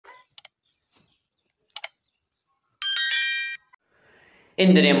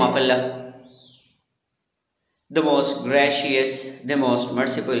In the name of Allah, the most gracious, the most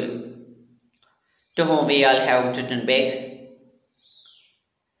merciful, to whom we all have to turn back.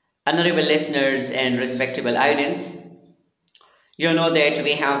 Honorable listeners and respectable audience, you know that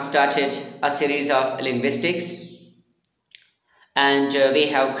we have started a series of linguistics and we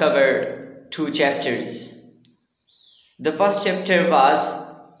have covered two chapters. The first chapter was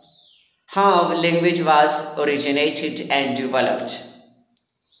how language was originated and developed,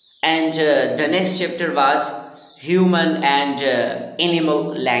 and the next chapter was human and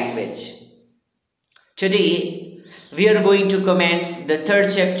animal language. Today we are going to commence the third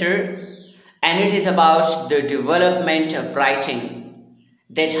chapter, and it is about the development of writing,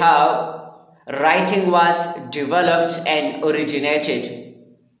 that how writing was developed and originated,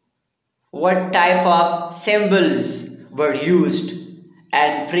 what type of symbols were used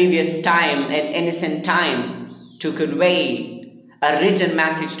at previous time and ancient time to convey a written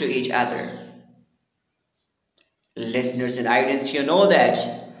message to each other. Listeners and audience, you know that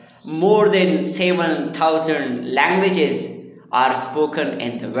more than 7,000 languages are spoken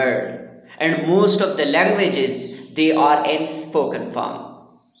in the world, and most of the languages, they are in spoken form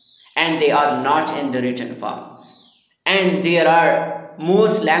and they are not in the written form. And there are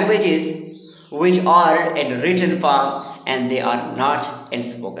most languages which are in written form and they are not in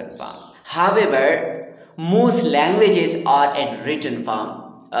spoken form. However, most languages are in written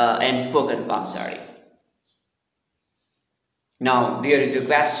form and spoken form, Now there is a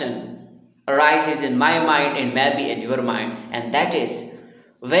question arises in my mind and maybe in your mind, and that is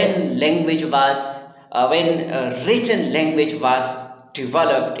when written language was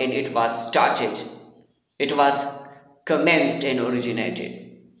developed and it was started, it was commenced and originated.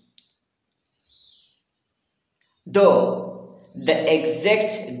 Though the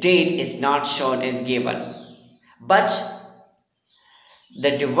exact date is not shown and given, but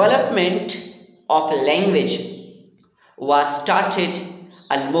the development of language was started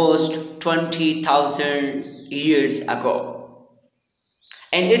almost 20,000 years ago,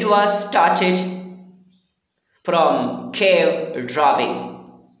 and it was started from cave drawing.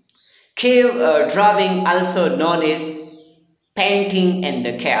 Cave drawing, also known as painting in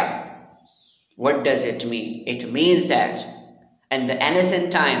the cave. What does it mean? It means that in the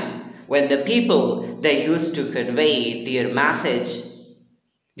ancient time, when the people, they used to convey their message,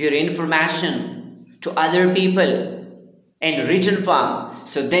 their information to other people in written form,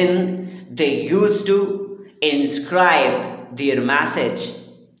 so then they used to inscribe their message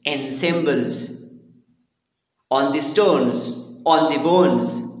in symbols on the stones, on the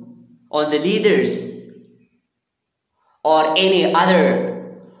bones, on the leathers, or any other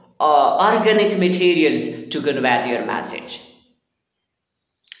organic materials to convey their message.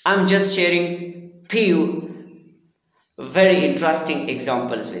 I'm just sharing few very interesting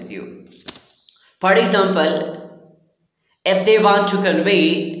examples with you. For example, if they want to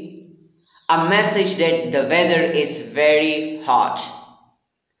convey a message that the weather is very hot,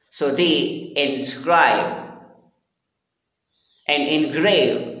 so they inscribe and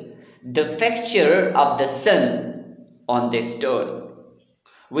engrave the picture of the sun on the stone,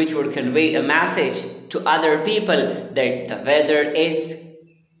 which would convey a message to other people that the weather is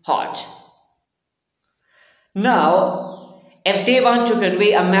hot. Now, if they want to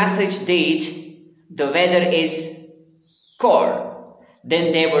convey a message that the weather is cold,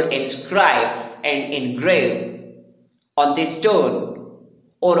 then they would inscribe and engrave on the stone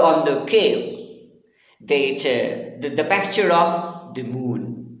or on the cave that the picture of the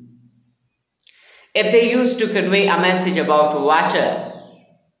moon. If they used to convey a message about water,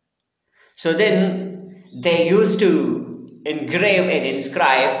 so then they used to engrave and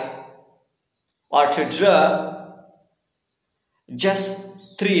inscribe or to draw just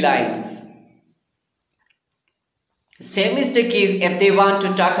 3 lines. Same is the case if they want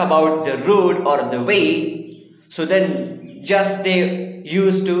to talk about the road or the way, so then just they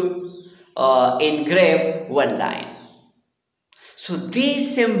used to engrave 1 line. So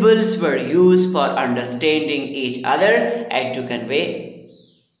these symbols were used for understanding each other and to convey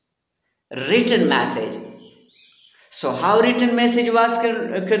written message. So how written message was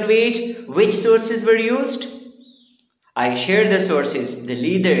conveyed? Which sources were used? I share the sources: the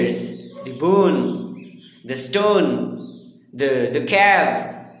leathers, the bone, the stone, the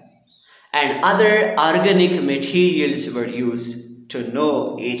cave, and other organic materials were used to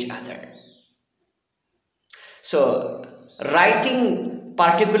know each other. So writing,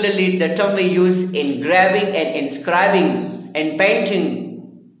 particularly the term we use engraving and inscribing and painting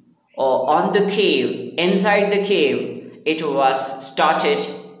on the cave, inside the cave, it was started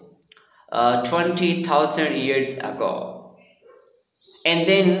 20,000 years ago. and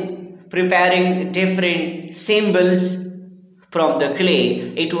then preparing different symbols from the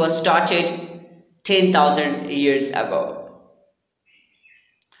clay. It was started 10,000 years ago.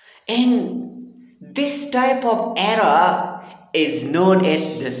 And this type of era is known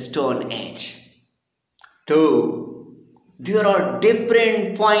as the Stone Age. Though there are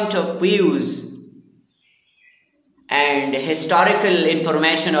different point of views and historical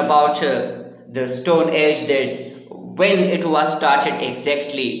information about the Stone Age, that when it was started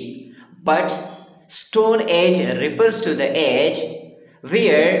exactly, but Stone Age refers to the age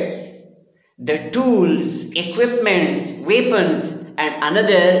where the tools, equipments, weapons and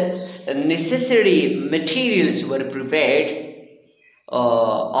another necessary materials were prepared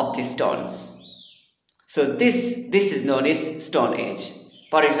of the stones. So this is known as Stone Age.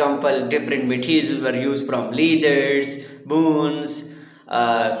 For example, different materials were used from leathers, bones,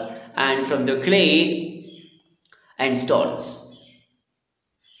 and from the clay and stones.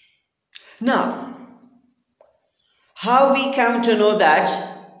 Now, how we come to know that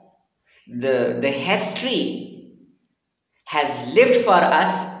the history has left for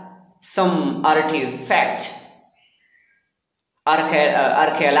us some archaeological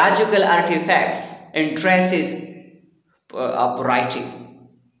artifacts and traces of writing.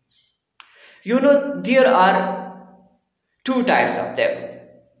 You know, there are two types of them.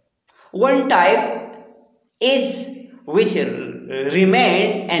 One type is which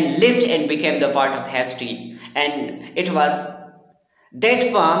remained and lived and became the part of history, and it was that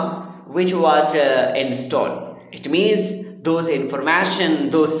form which was in stone. It means those information,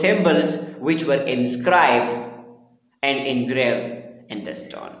 those symbols which were inscribed and engraved in the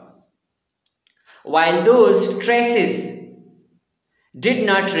stone. While those traces did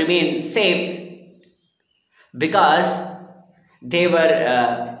not remain safe because they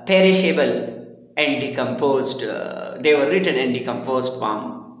were perishable and decomposed. They were written in decomposed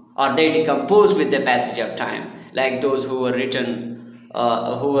form, or they decomposed with the passage of time, like those who were written,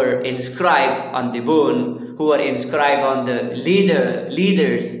 who were inscribed on the bone, who were inscribed on the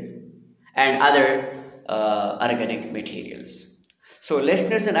leathers and other organic materials. So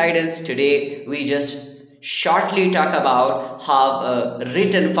listeners and audience, today we just shortly talk about how a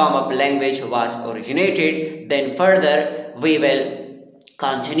written form of language was originated. Then further we will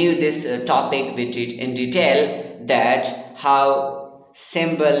continue this topic with it in detail, that how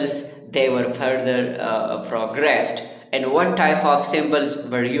symbols they were further progressed, and what type of symbols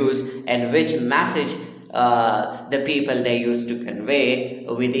were used, and which message the people they used to convey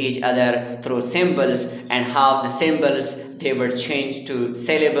with each other through symbols, and how the symbols they were changed to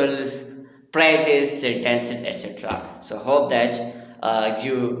syllables, phrases, sentences, etc. So hope that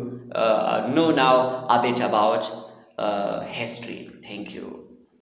you know now a bit about history. Thank you.